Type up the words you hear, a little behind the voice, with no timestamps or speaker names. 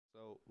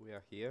We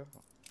are here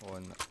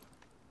on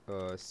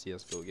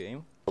CSGO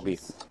game.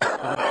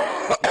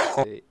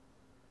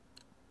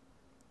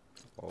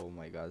 Oh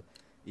my god.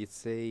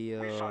 It's a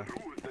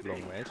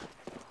long match.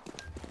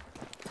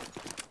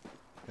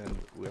 And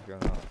we're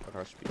gonna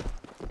rush B.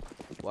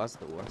 What's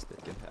the worst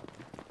that can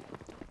happen?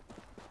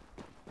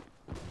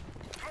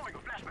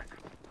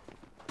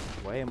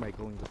 Why am I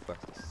going the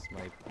fastest? This is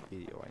my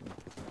video, I need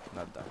to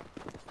not die.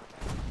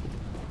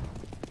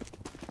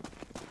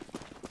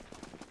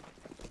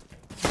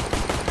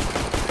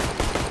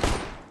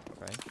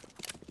 Okay.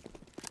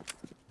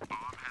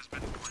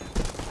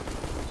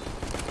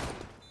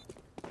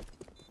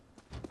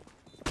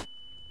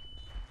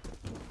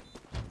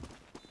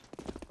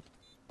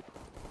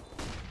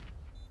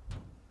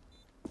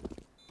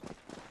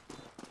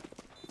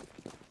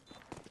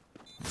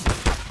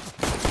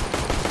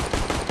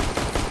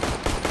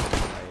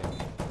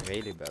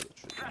 Really bad at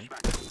shooting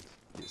with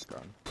this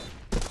gun.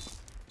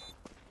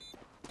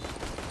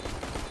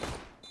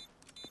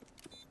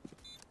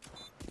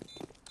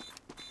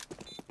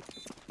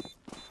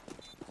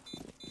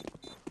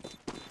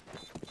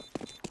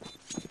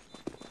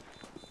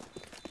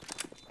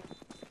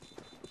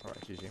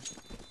 Alright, GG.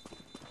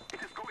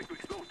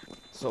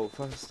 So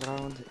first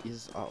round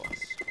is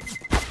ours.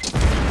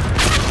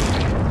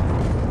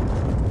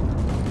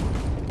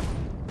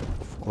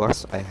 Of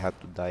course I had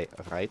to die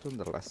right on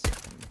the last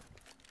second.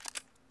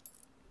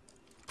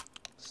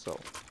 So,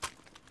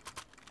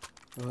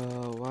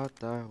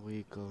 what are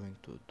we going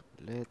to do?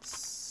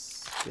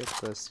 Let's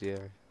get us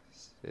here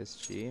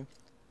SG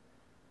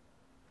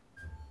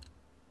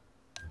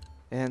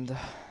and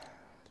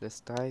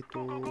let's try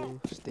to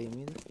stay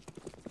mid.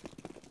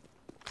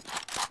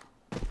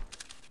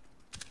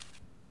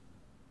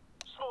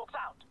 Smoke's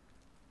out.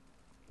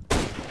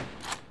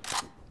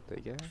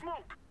 Take it.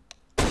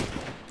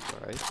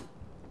 Right.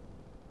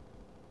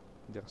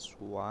 There's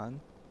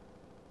one.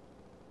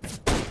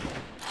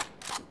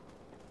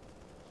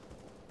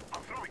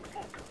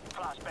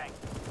 Flashbang.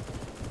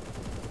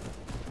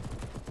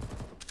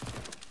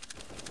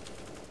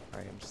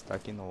 I am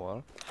stuck in a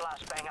wall.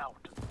 Flashbang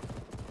out.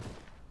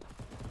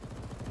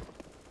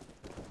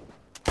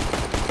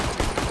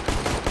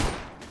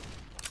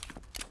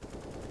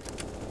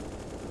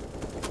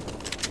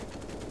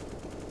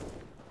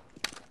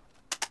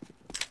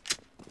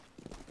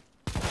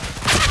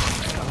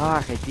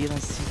 Ah, I didn't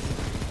see.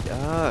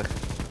 Ugh.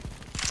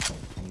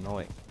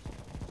 Annoying.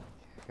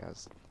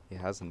 He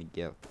has an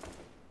Nigel.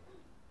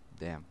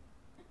 Damn.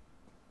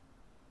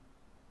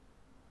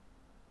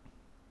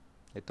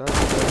 I thought the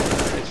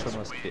section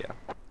was clear.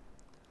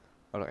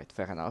 Alright,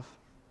 fair enough.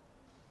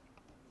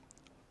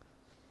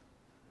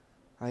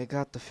 I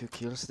got a few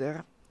kills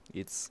there.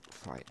 It's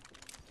fine.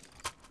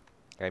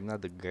 I'm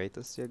not the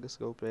greatest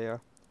CSGO player.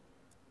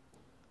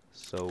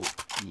 So,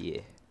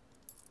 yeah.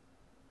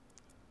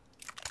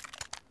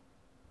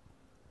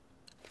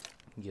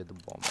 Get the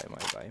bomb by my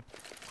guy.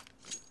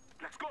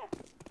 Let's go.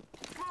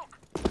 Smoke.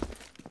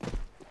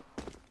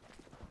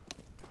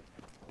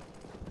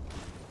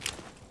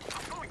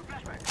 I'm going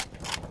flashback.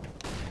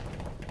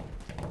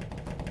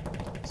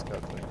 It's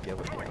got to give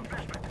it one.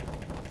 Flashback.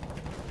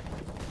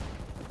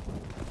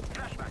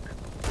 Flashback.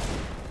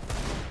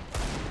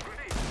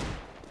 Grenade.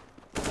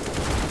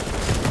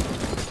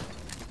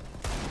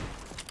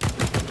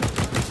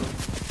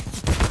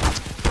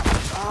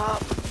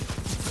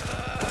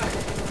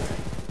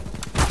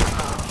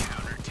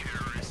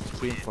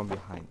 Came from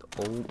behind.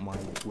 Oh my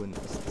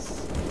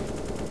goodness.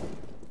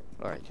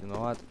 Alright, you know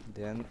what?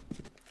 Then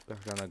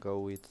we're gonna go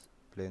with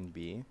plan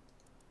B.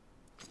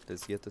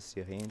 Let's get a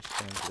syringe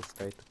and let's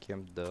try to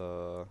camp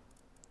the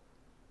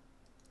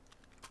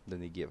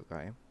Negev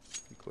guy,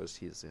 because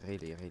he's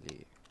really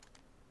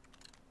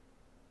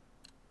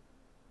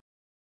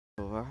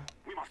over.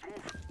 We must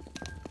move.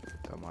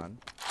 Come on.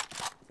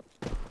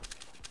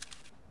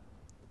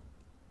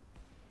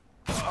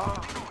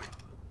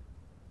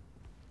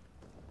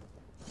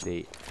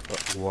 They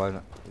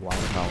one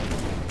round.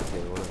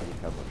 They already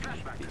have a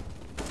MVP.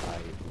 I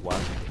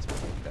wasn't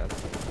expecting that.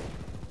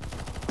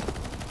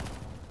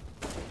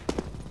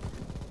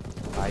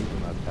 I do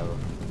not have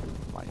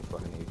money for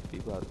an MVP,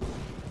 but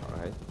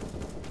alright.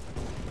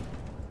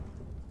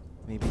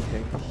 Maybe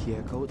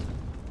here code.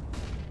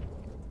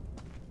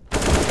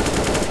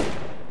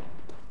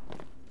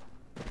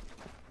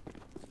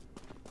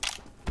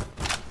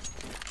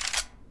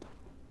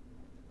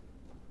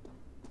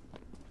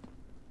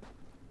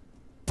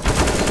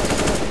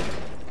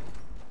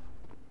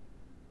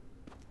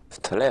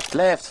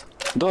 Left,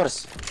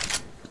 doors.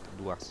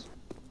 Doors.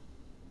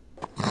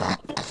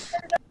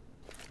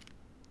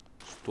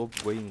 Stop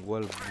going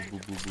well.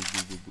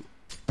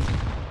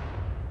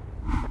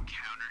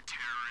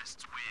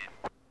 Counter-terrorists win.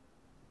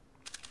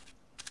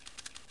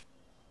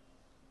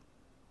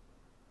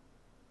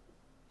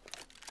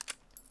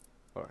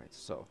 Alright,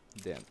 so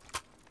then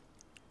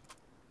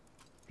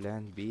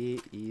plan B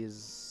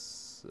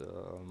is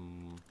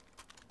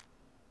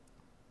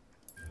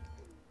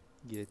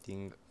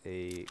getting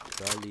a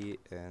gully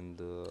and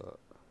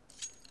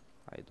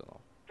I don't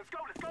know. Let's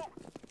go.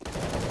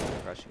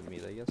 rushing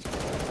mid, I guess.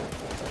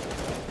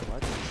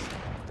 What is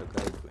the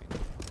guy doing?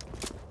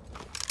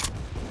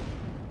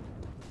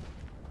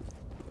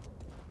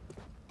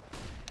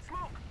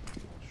 Smoke.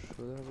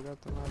 Should have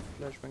gotten a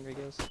flashbang, I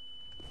guess.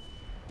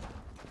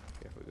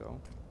 Here we go.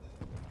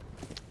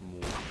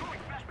 Move.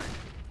 Throwing flashbang.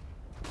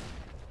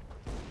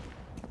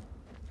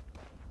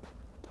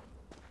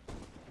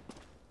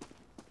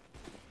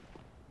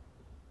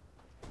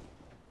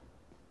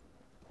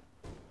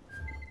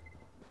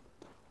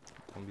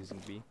 I'm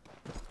using B.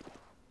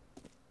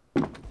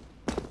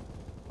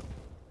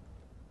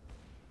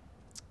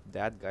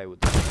 That guy would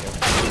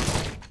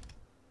have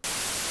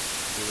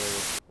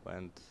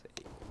went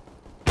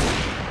A.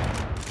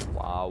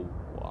 Wow,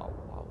 wow,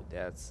 wow,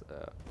 that's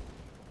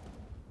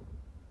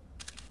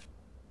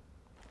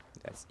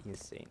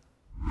insane.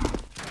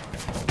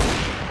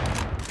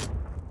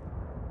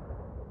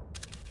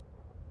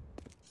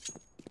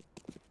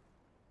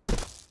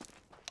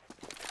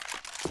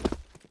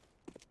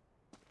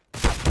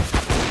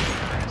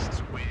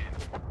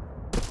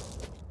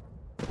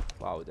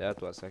 Wow,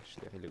 that was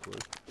actually really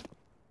good.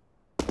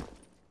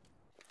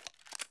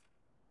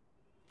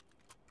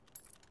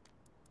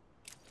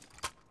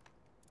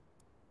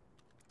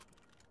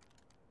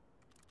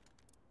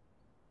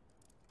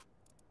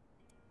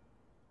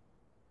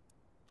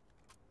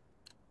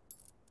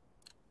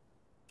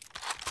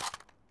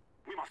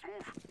 We must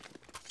move.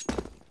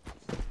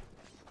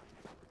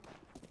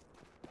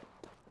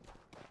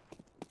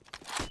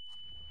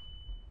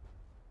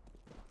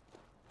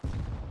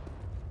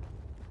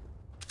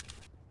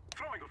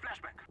 Throwing a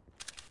flashbang.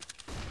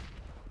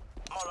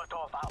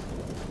 Molotov out.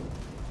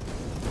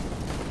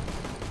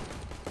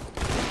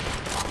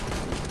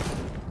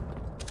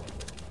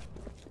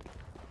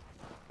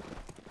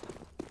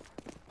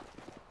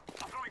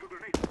 I'm throwing a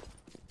grenade.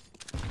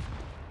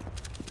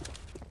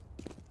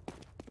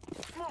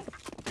 Smoke.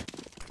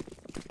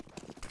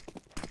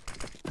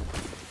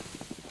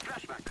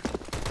 Flashback.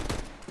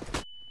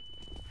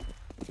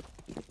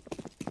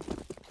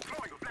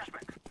 Throwing a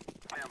flashback.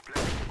 I am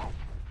planting the bomb.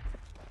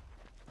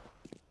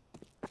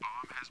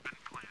 Bomb has been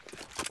planted.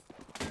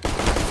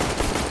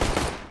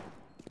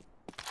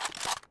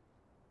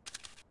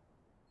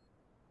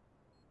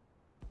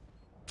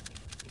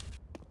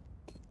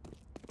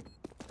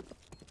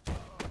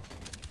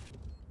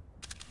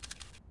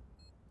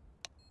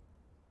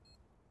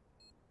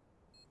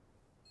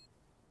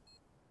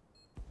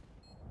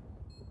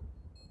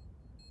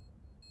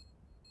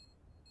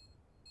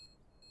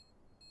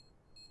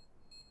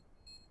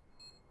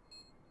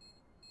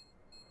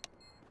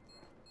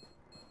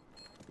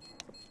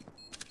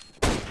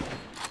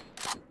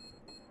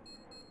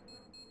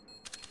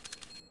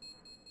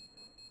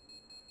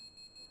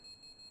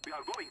 We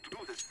are going to do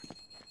this.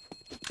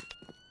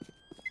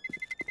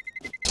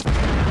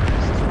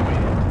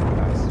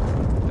 Nice.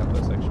 That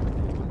was actually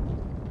really good.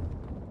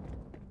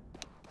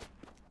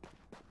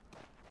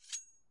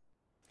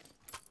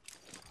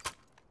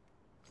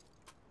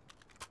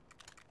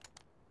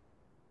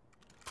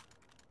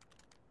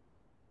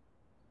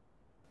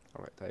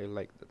 Alright, I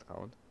like that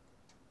round.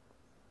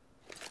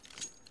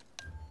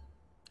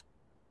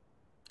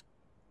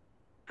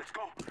 Let's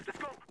go. Let's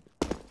go.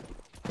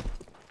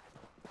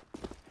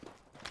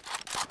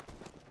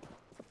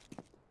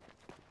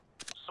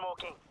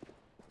 Smoking.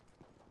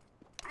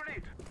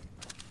 Grenade.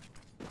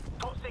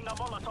 Tossing a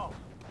Molotov.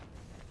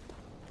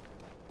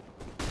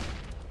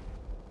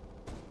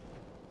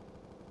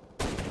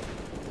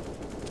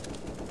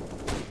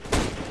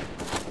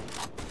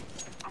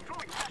 I'm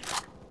throwing a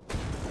flashback.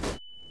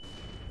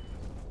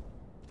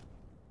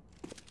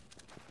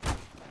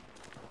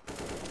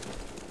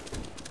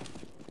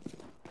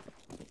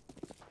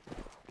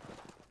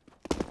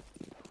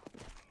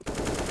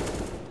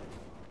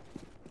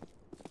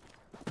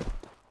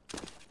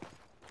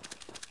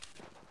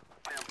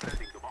 I am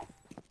planting the bomb.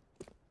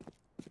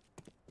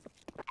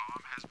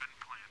 Bomb has been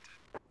planted.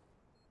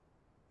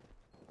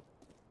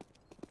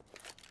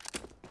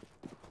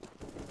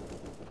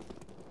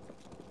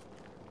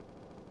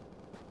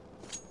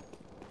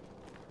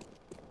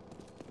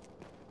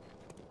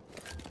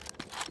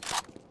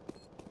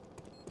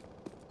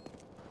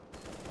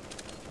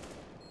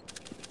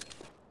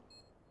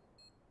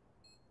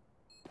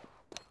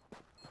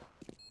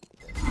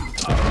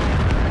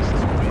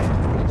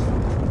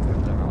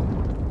 End the round.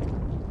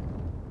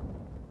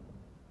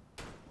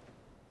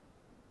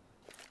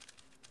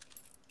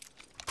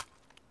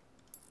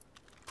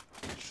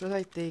 Should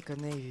I take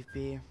an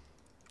AVP?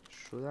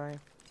 Should I?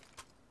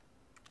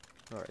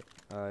 Alright,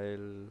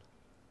 I'll...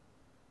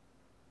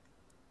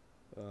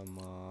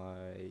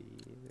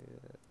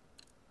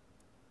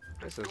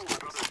 Let's just do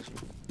this.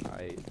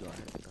 I don't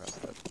really trust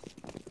that.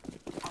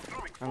 I'm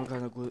throwing I'm smoke.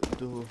 gonna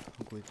do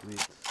good with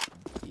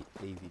the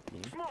AVP.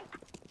 Smoke.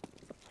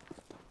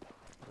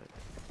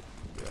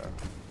 Yeah.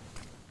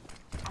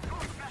 I'm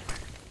throwing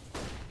flashback.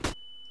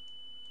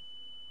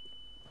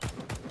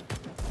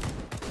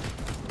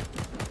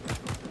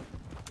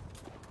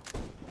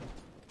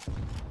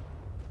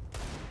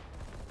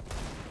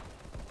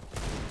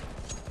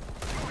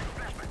 Throwing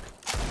flashback.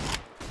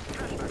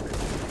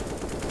 Flashback.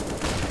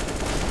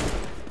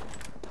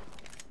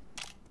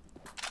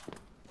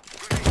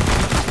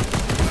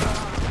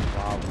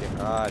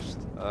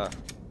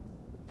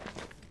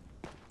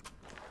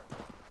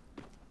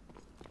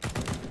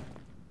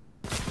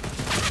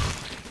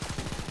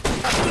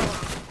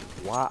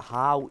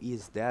 How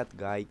is that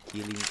guy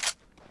killing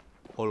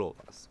all of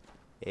us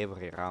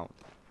every round?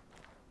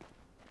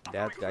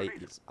 That guy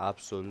is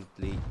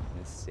absolutely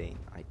insane,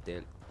 I tell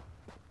you.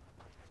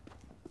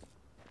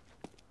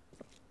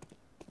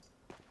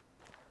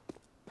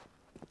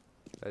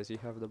 Does he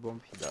have the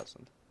bomb? He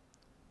doesn't.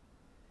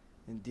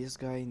 And this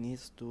guy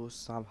needs to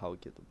somehow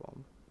get the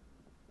bomb.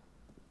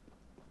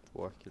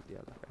 Or kill the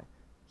other guy.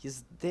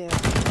 He's dead!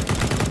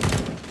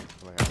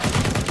 Well,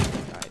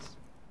 nice.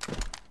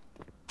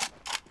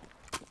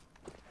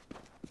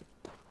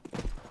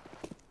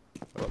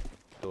 Oh,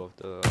 two of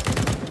the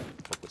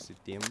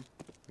opposite team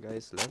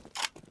guys left.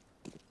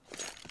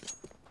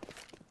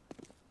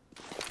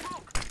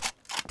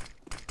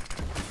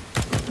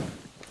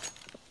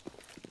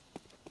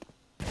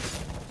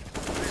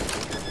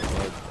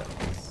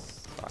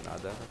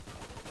 Another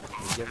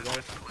Negev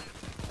guy.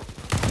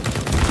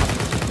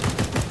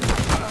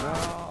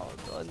 No,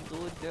 don't do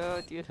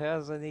that. He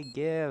has a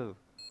Negev.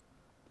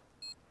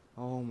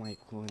 Oh my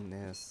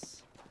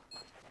goodness.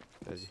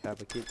 Does he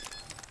have a kit?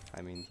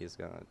 I mean, he's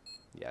gonna.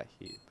 Yeah,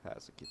 he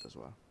has a kit as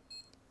well.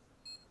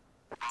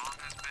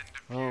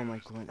 Oh my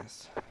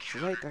goodness.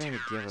 Should I try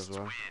Negev as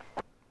well?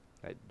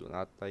 I do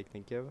not like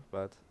Negev,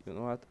 but you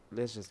know what?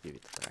 Let's just give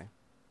it a try.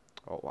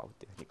 Oh wow,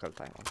 technical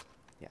timeout.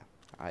 Yeah,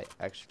 I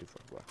actually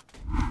forgot.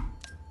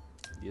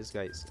 These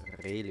guys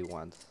really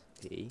want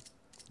A.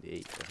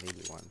 They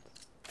really want.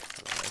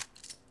 Alright.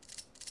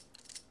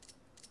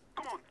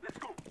 Come on, let's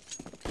go.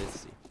 Let's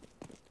see.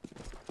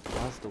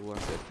 What's the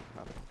worst that can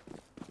happen?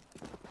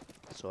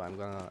 So I'm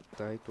gonna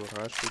try to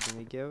rush with the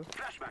Negev.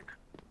 Flashback.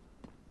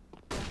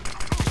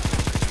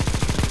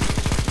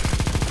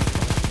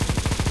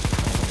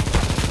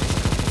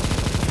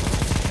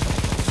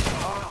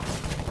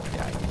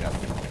 Yeah, he got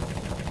me.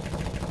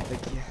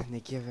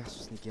 Negev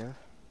versus Negev.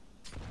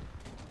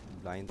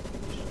 Blind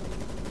finish.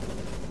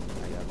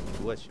 I got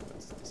 2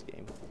 achievements this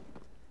game.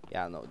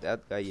 Yeah, no,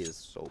 that guy is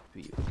so OP.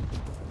 The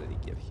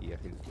Negev here,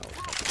 he knows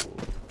how to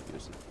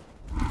use it.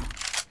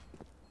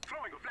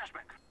 Throwing a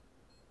flashback.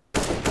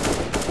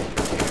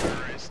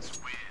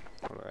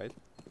 Alright.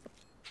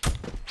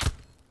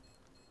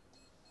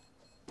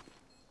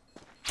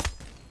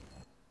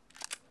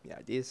 Yeah,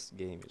 this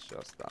game is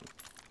just done.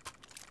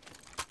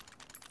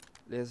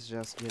 Let's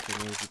just get an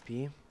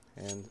AVP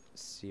and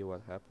see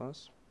what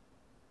happens.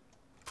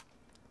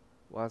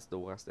 What's the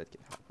worst that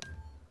can happen?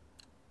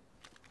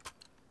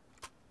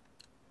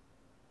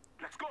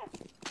 Let's go.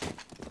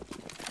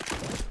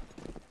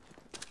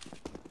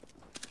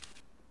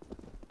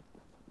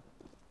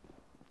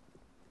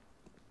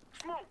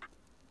 Smoke.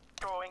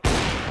 Throwing.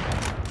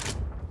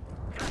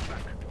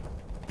 Flashback.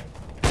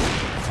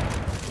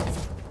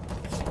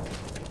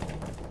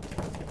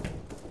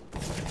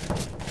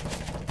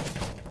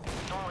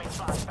 Throwing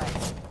flashbang.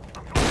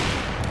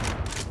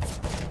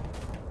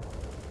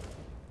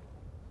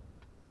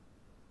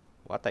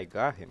 What, I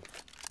got him?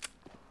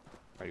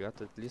 I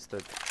got at least a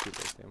kill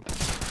at him.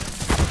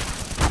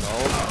 No.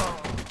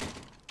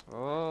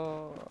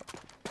 Oh.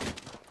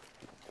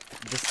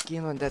 The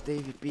skin on that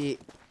AVP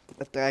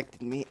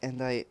attracted me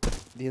and I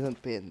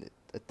didn't pay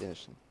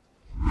attention.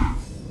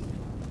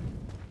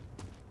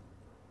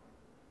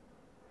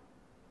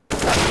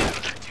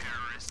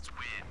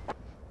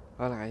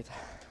 Alright,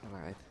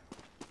 alright.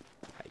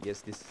 I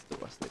guess this is the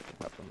worst that can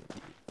happen with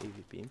the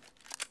AVP.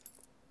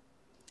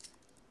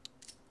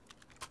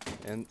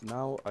 And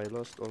now I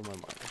lost all my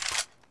money.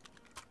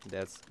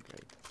 That's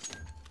great.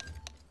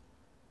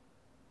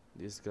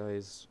 These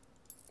guys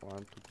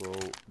want to go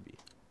B.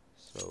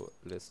 So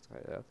let's try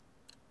that.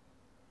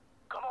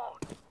 Come on.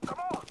 Come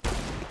on.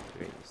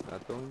 Train is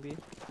not going B.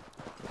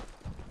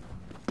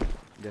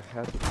 There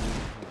had to be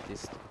at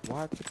least.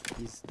 What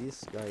is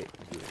this guy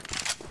doing?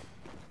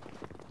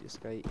 This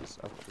guy is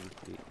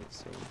absolutely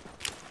insane.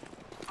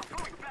 I'm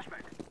throwing a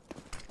flashback.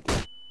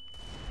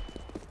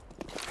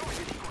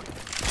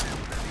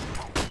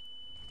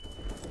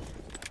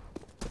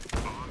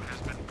 Bomb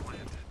has been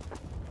planted.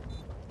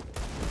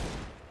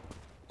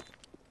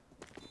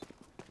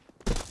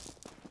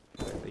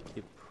 They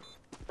keep.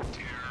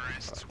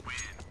 Terrorists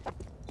win.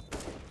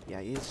 Yeah,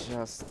 it's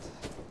just.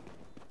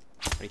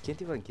 I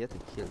can't even get a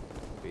kill.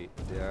 Wait,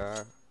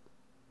 there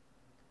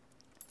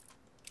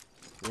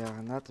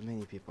are not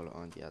many people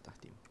on the other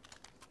team.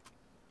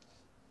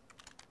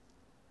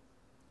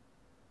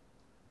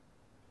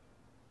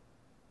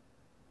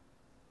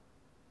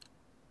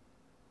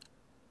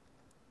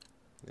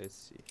 Let's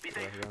see.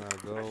 We're gonna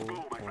go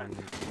on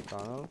the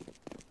tunnel.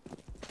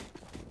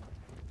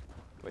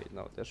 Wait,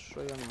 no, that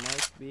Shoyan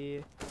might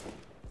be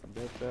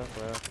better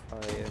where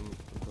I am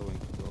going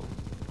to go.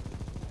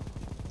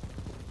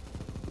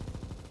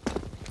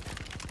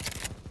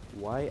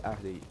 Why are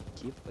they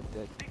keep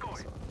attacking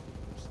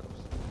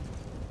themselves?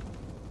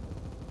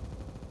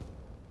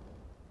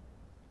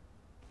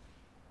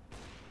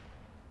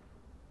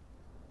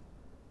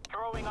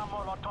 Throwing a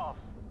Molotov.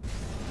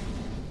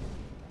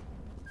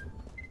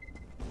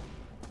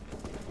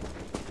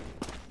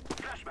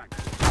 Flashback.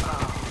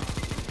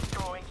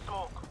 Throwing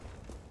smoke.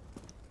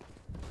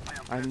 I am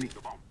I'm planting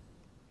the bomb.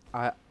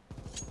 I.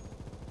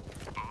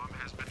 Bomb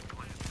has been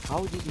planted.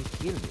 How did he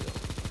kill me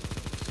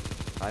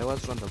though? I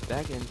was on the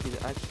back and he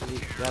actually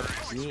got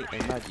me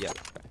and not the other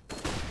guy.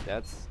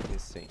 That's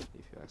insane,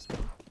 if you ask me.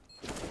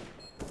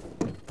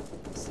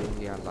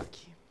 Insanely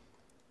unlucky.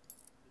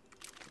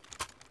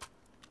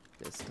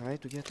 Let's try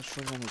to get a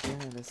shotgun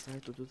again and let's try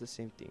to do the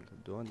same thing.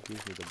 Don't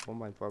give me the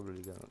bomb, I'm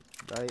probably gonna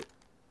die.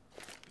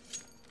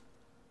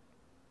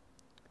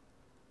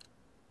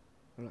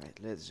 Alright,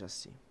 let's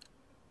just see.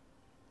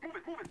 Move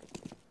it, move it.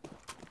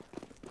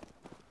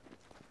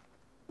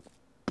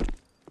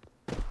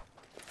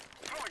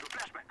 Throwing a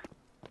flashback.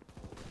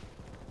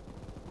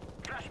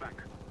 Flashback.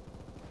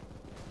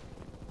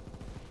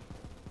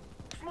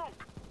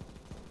 Smoke.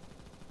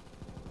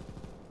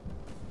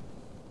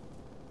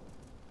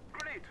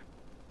 Grenade.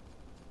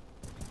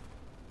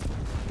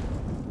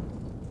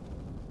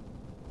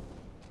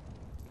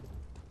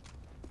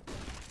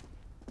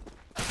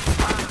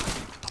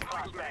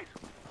 Grenade.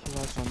 He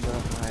was on the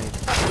right.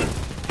 Why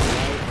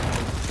am I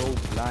so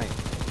blind?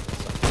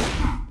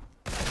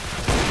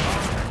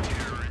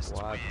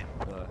 What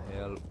the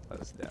hell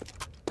was that?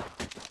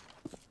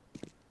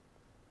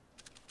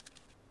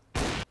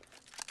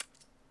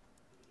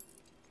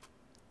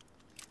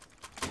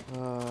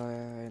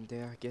 And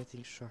they are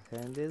getting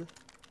short-handed.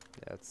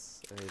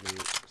 That's really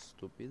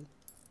stupid.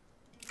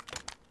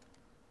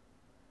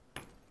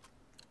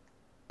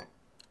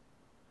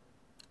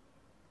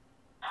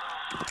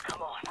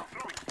 Come on.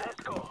 Let's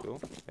go. Go,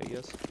 I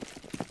guess.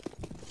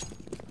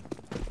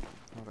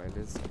 Alright,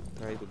 let's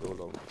try to go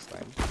long this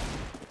time.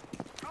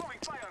 Throwing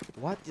fire.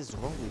 What is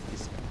wrong with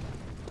this guy?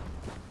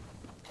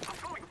 I'm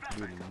throwing a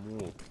You flashback.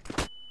 move.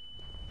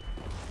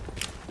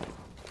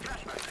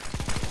 Flashback.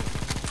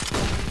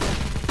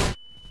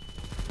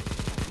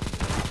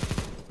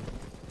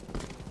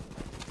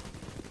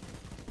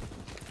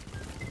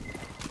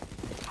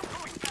 I'm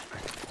throwing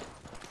flashback.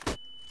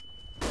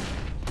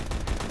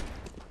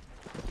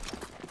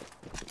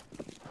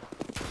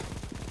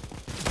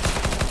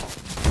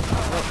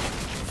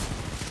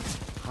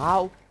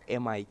 How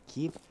am I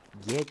keep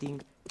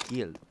getting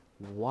killed?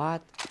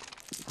 What?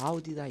 How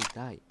did I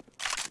die?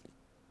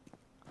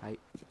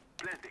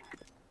 Blending.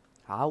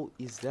 How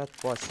is that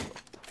possible?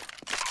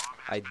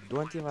 I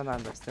don't even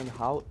understand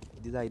how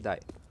did I die.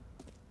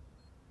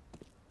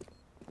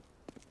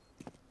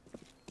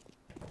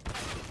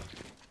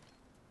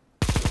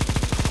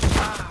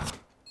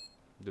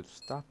 Dude,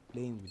 stop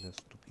playing with a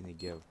stupid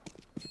game.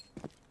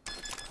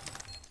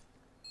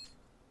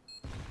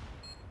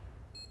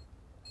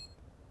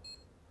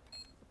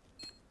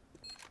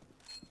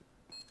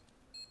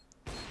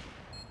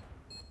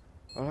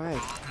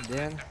 Alright,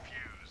 then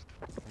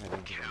I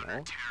don't even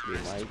know. We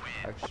might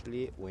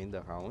actually win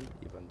the round,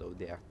 even though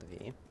they are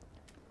 3.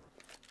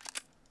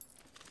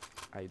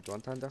 I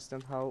don't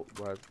understand how,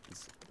 but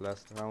it's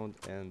last round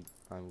and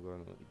I'm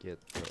gonna get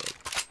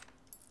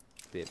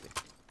Pepe.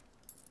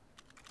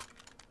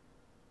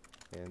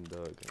 And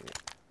grenade.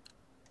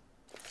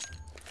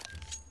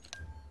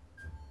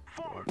 I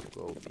want to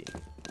go B.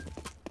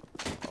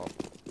 Oh.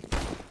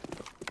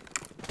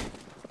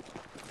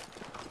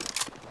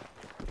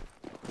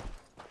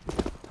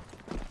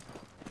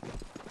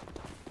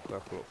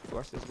 Couple of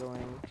flushes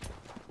going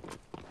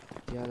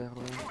the other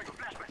way. Throwing a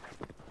flashback.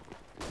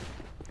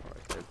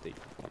 Alright, I'll take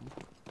the bomb.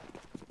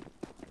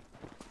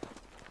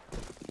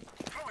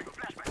 Throwing a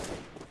flashback.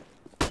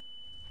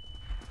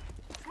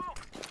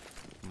 Smoke.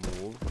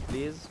 Move,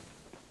 please.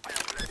 I am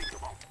planting the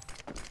bomb.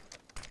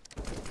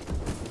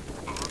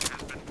 Bomb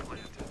has been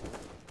planted.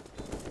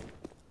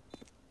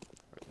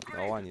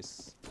 No one is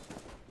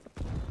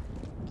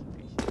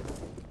keeping here.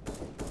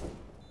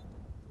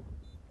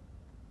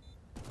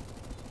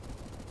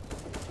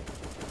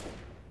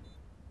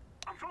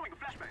 I'm throwing a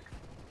flashback.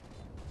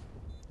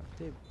 Are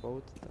they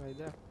both right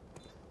there?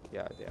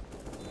 Yeah, they are.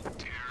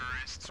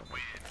 Terrorists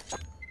win.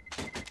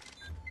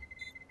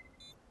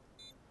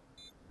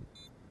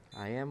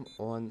 I am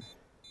on.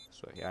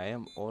 Sorry, I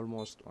am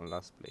almost on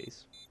last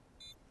place.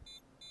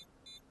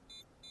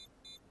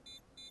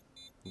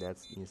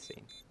 That's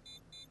insane.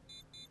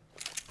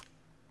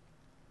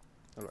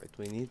 Alright,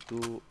 we need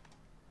to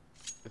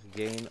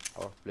regain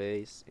our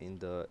place in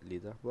the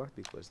leaderboard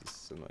because this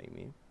is annoying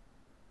me.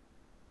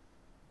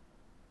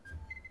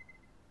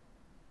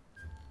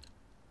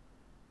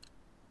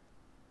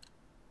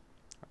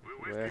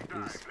 Where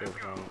is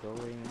everyone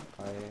going?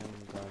 I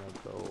am gonna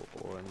go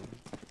on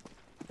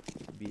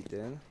B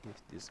then. If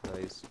these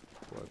guys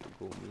want to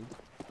go mid,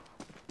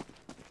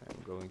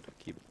 I'm going to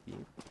keep B.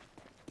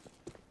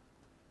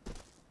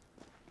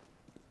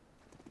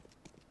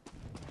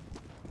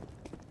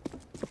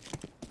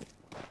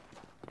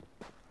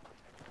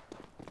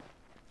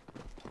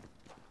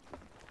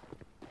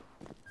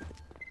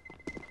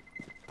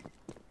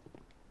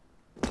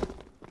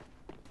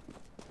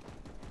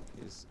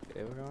 Is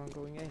everyone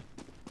going A?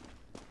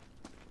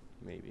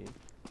 Maybe.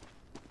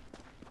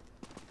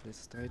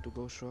 Let's try to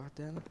go short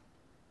then.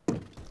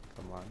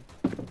 Come on.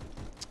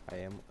 I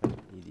am an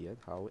idiot.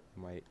 How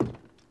am I?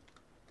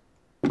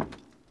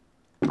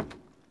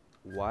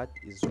 What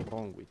is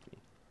wrong with me?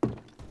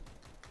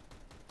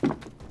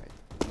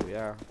 we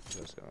are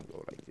just gonna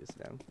go like this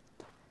then.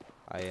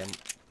 I am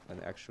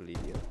an actual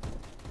idiot.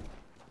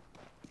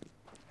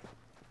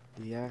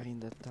 They are in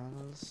the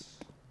tunnels.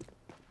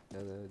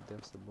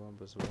 There's the bomb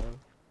as well.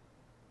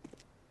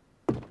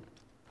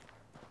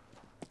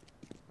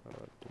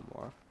 Two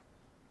more.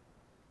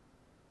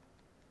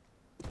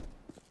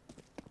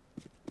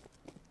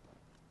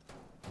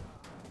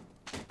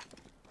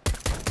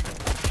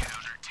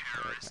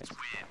 Nice.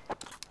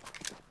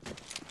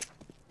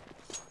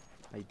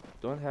 I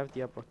don't have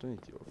the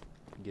opportunity of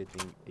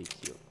getting a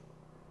kill.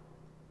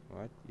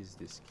 What is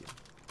this kill?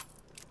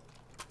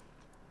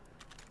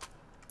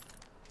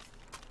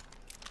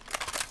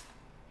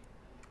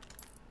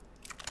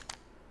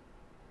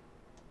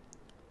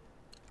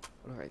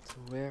 Alright,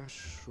 where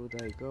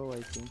should I go?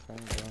 I think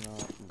I'm gonna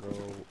go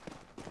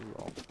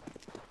long.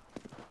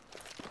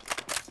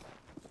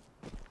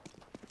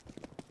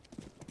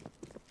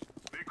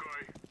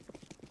 Decoy.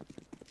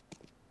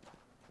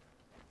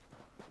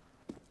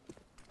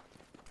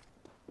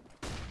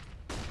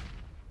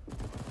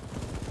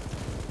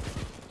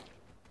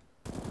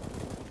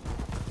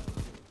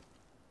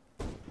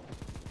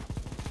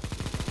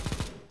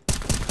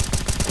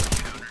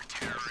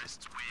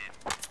 Counter-terrorists win.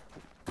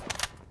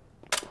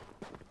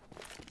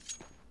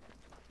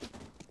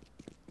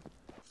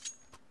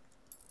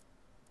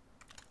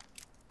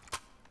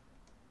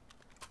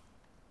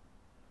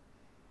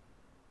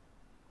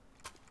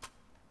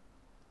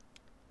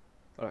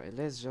 Alright,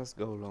 let's just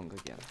go long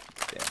again.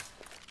 There.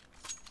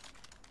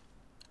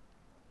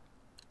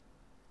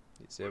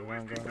 Is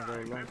everyone gonna go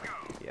long?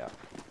 Yeah.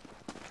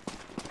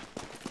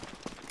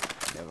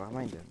 Never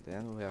mind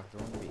then we are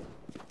going B.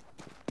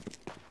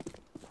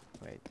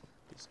 Wait,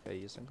 this guy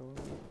isn't going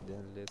B.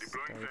 Then let's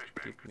try to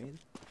keep mid.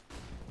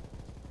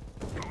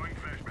 Throwing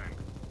flashbang.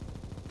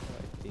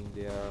 I think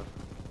they are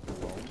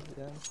long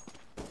then.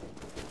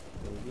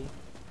 Maybe.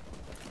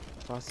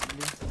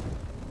 Possibly.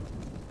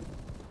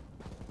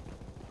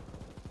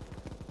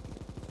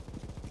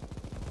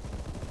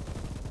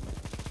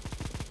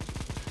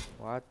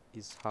 What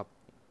is happening?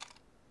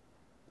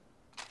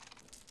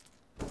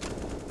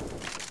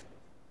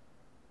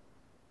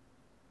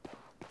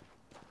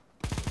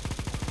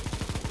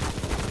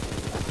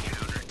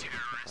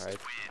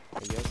 Alright, I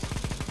guess.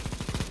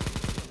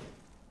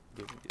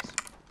 Give me this.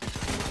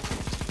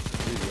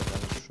 Really, I'm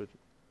gonna shoot.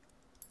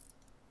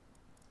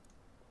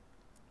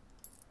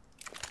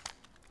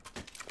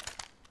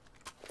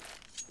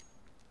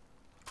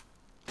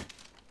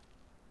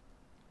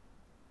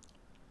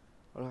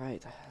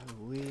 Alright,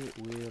 we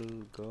will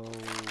go.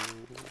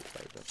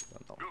 I don't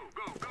know. Go,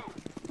 go, go.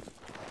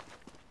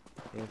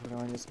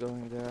 Everyone is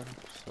going there,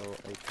 so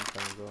I think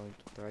I'm going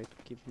to try to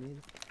keep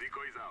mid.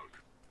 Decoys out.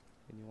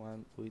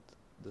 Anyone with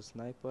the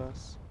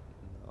snipers?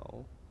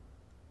 No.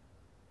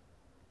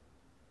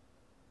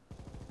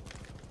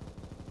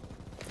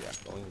 Yeah,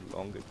 going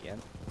long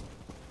again.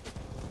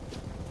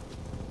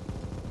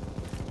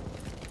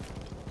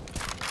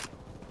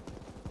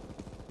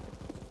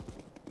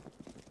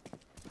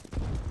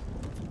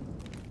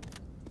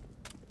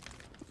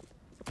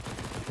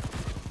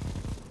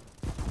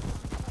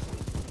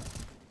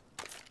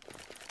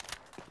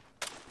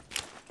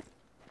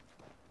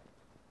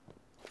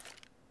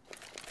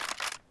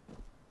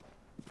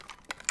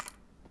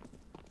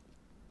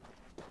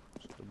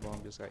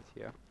 Bomb is right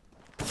here.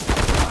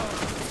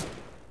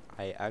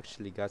 I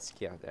actually got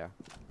scared there.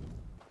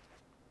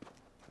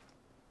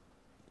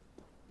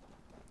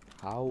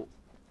 How?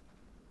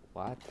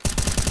 What?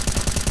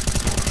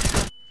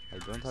 I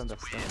don't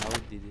understand how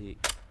did he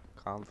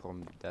come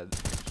from that.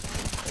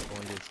 The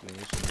only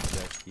explanation is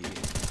that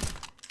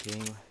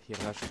he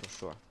rushed for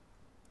short.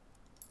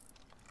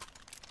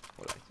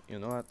 Alright, you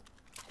know what?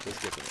 Let's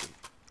get it.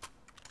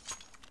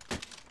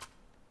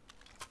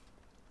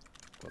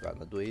 We're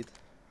gonna do it.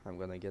 I'm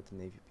gonna get an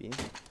AVP.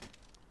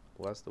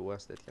 What's the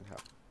worst that can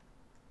happen?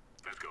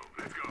 Let's go,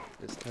 let's go.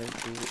 Let's try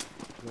to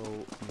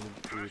go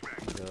into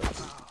the...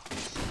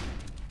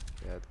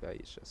 That guy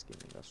is just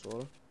killing us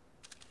all.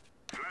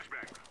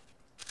 Flashbang.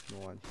 No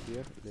one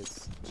here.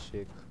 Let's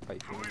check. I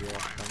think they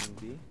are coming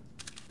B.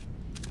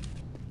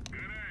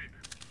 Grenade.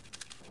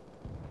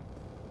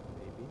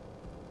 Maybe.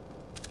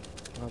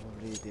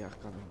 Probably they are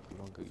coming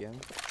long again.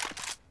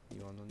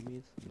 Anyone on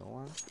mid? No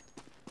one.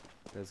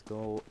 Let's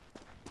go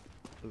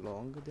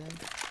long then.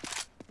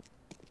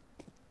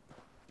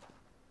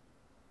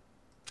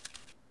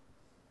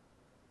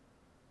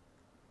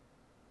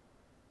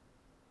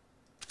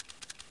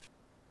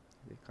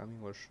 They're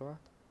coming or short.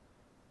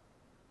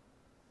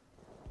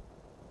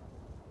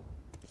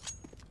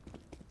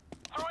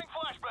 Throwing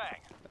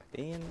flashbang.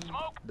 In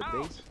Smoke the out.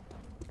 base.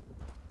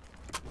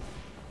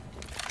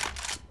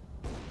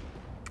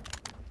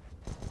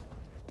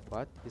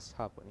 What is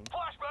happening?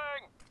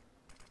 Flashbang.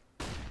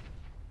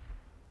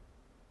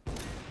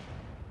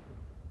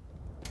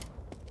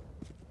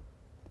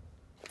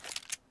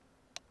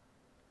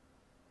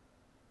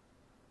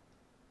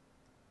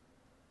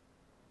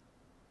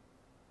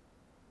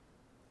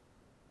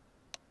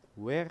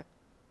 Where?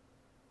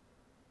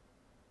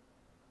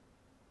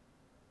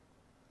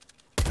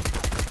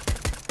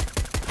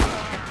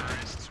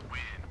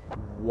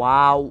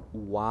 Wow,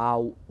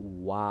 wow,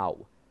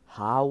 wow.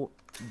 How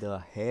the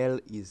hell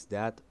is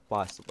that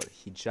possible?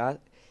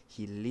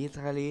 He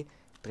literally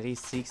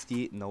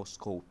 360 no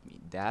scoped me.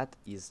 That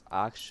is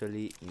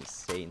actually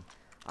insane.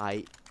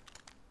 I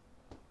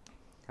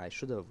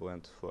should have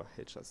went for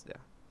headshots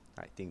there.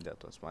 I think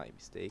that was my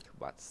mistake,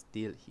 but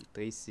still he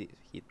 360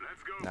 hit,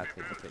 not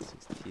hit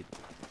 360, hit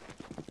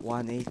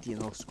 180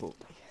 no scope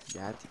me.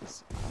 That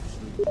is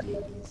absolutely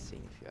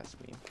insane if you ask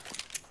me.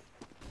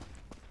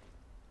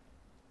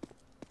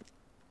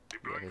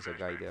 There is a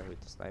guy there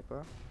with a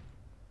sniper.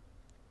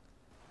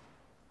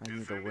 I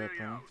need a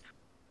weapon.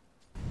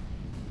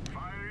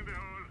 Fire in the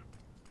hole.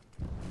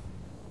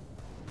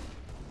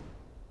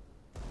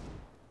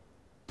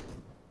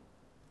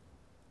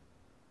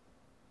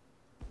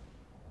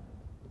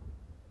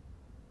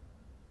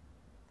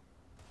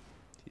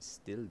 He's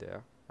still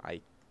there.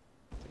 I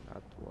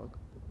cannot walk.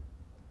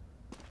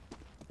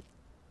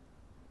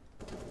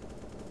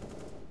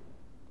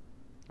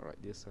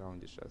 Alright, this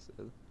round is just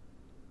it.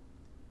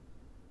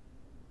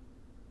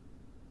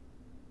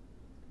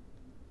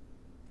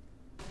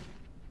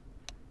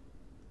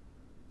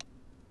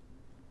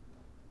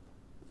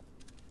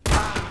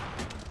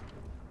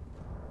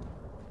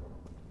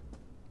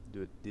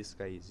 Dude, this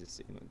guy is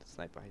insane with the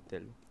sniper, I tell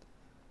you.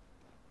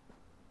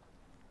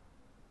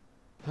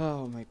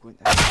 Oh my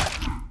goodness.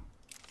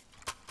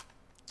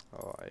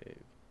 Oh,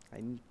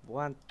 I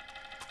want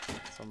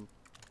some.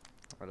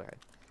 Alright.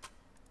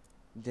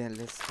 Then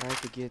let's try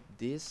to get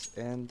this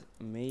and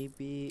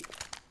maybe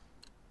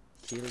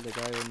kill the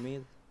guy on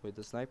mid with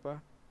the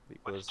sniper,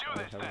 because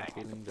I have a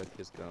feeling that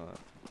he's gonna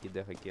be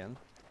there again.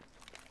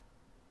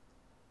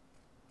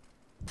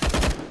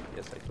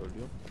 Yes, I told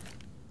you.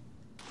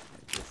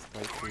 Let's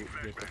try to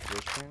get a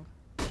flashbang.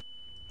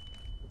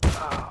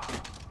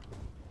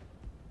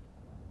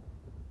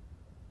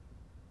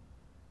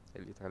 I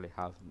literally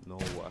have no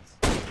words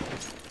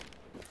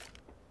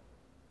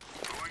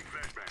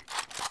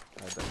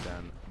other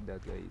than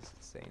that guy is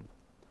insane.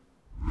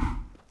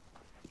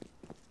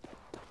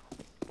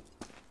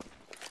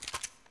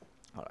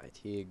 Alright,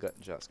 he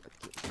just got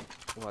killed.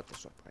 What a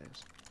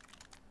surprise.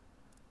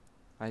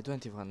 I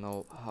don't even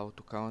know how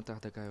to counter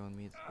the guy on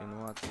mid. You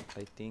know what?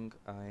 I think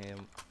I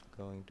am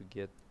going to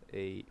get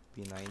a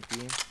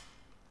P90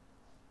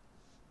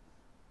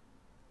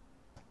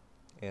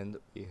 and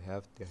we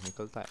have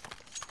technical timeout.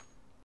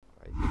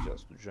 Right, he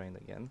just joined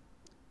again.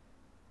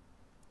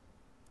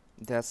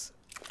 That's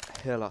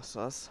hella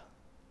sus.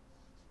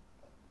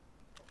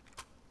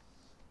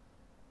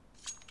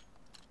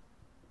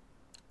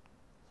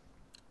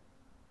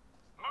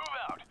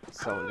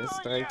 So let's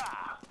try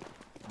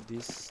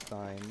this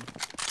time.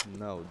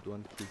 No,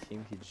 don't kill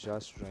him, he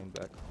just joined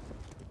back.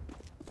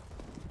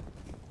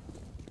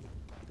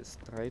 Let's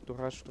try to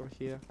rush through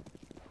here.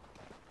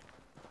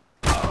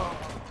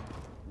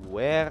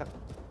 Where?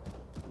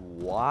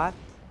 What?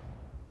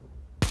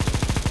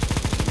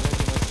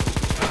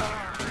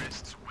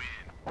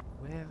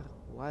 Where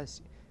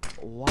was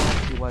he? What?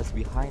 He was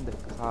behind the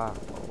car.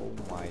 Oh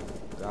my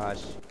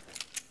gosh.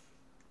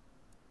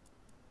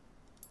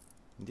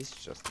 This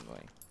is just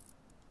annoying.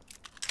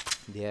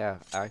 They are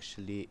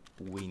actually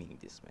winning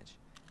this match.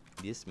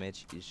 This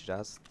match is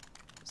just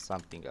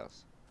something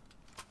else.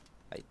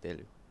 I tell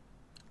you.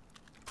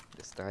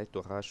 Let's try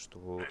to rush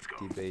through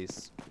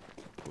T-base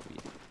to B.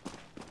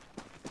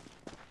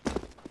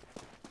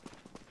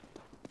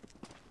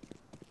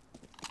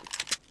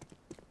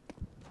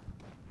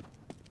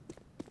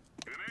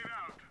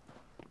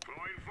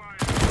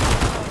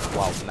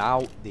 Wow,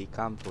 now they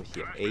come to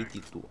here,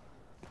 82.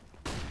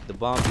 The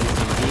bomb is in B,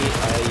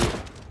 I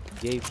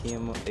gave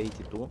him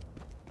 82.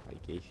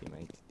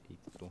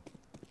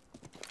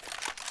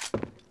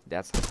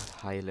 That's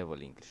high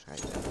level English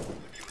right there.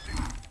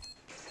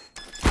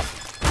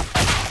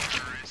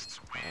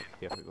 Alright,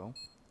 here we go.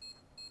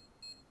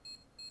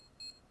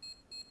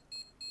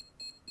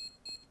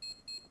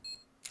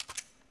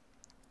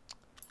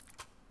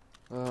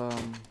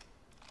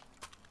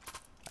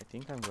 I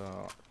think I'm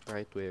gonna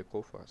try to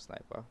echo for a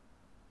sniper.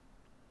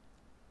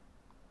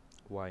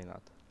 Why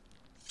not?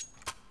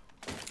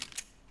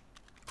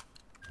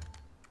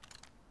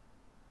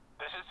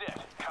 This is it.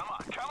 Come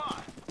on, come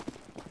on.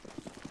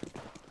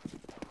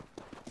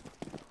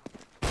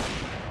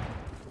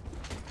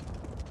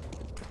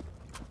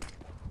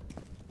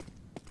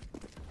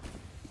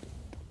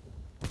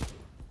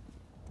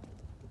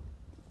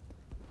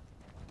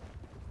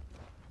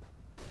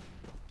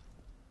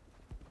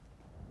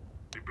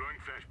 Deploying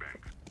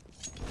flashbang.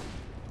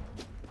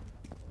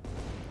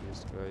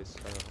 These guys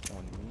are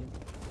on me.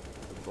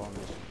 The bomb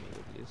is on me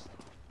at least.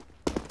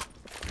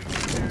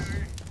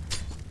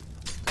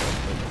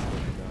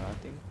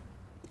 Nothing.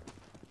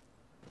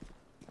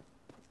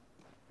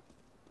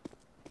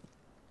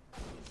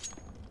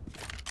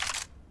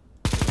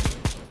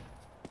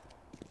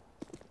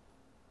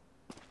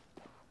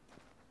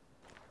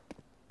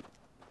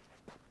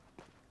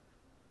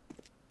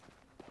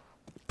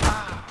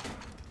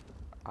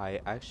 I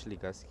actually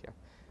got scared.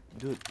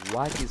 Dude,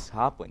 what is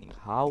happening?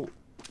 How?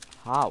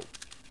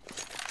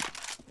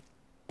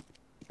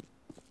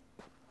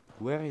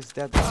 Where is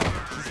that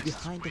guy? He's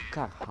behind the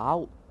car.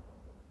 How?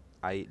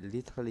 I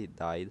literally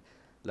died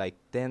like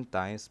 10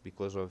 times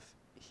because of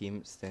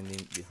him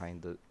standing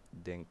behind the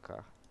damn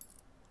car.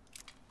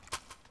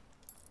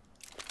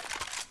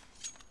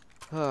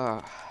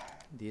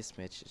 This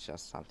match is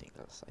just something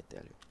else, I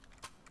tell you.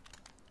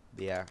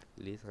 They are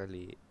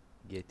literally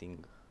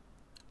getting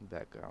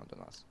background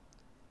on us.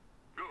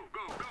 Go,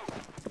 go, go!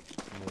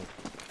 Move.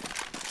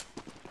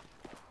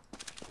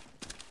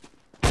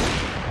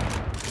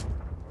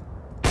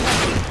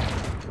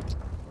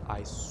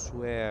 I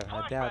swear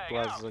that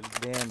was a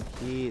damn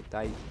hit.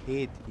 I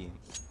hate him.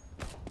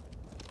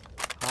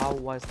 How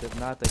was that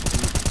not a hit?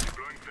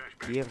 Deploying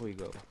flashbang. Here we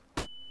go.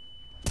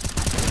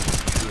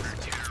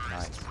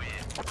 Nice.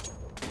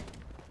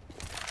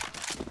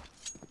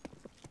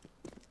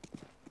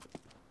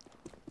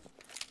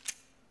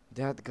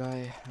 That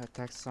guy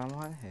attacked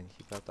someone and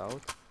he got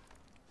out.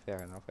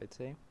 Fair enough, I'd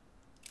say.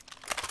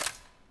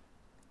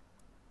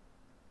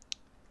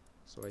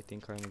 So I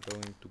think I'm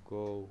going to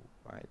go.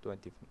 I don't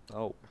even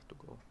know where to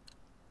go.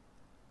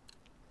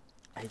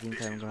 I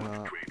think I'm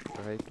gonna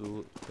try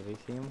to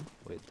trick him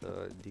with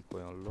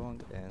decoy on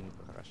long and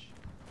rush.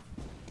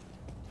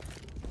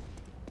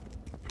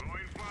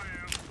 Throwing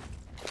fire.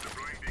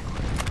 Deploying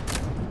decoy.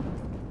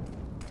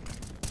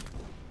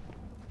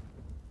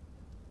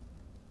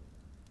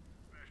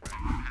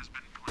 Flashbang has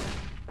been planted.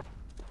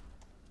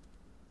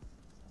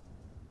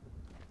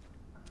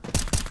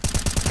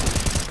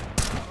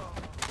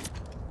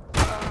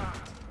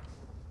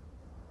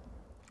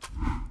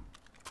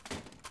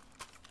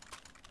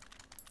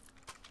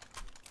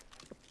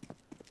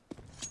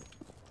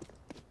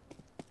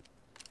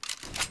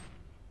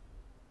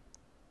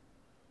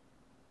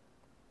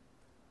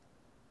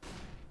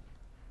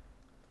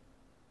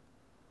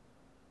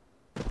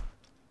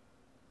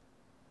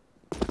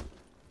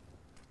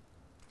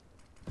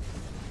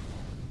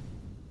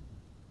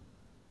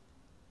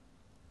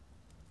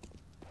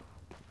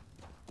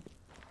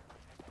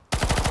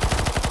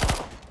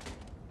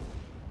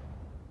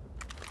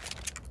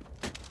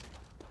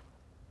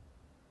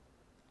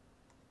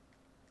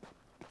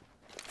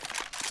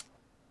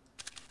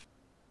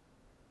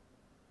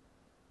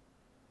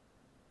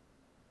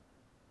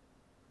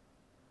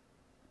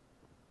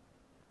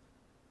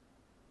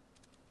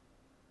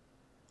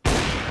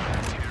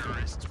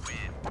 Terrorists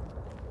win.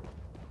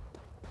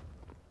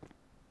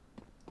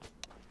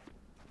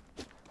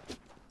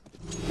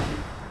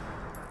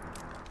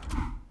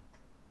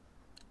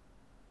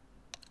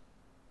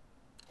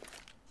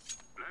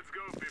 Let's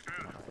go, people.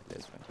 Alright,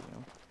 let's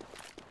continue.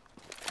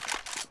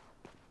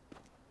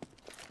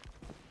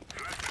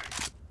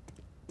 Flashbang.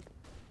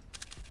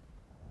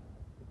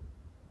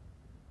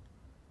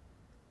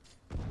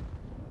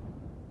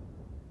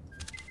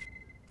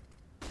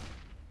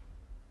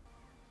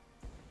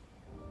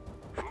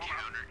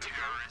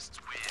 Counter-terrorists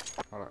win.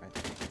 Alright.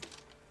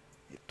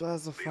 It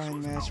was a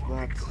fine match, but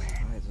I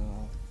don't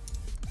know.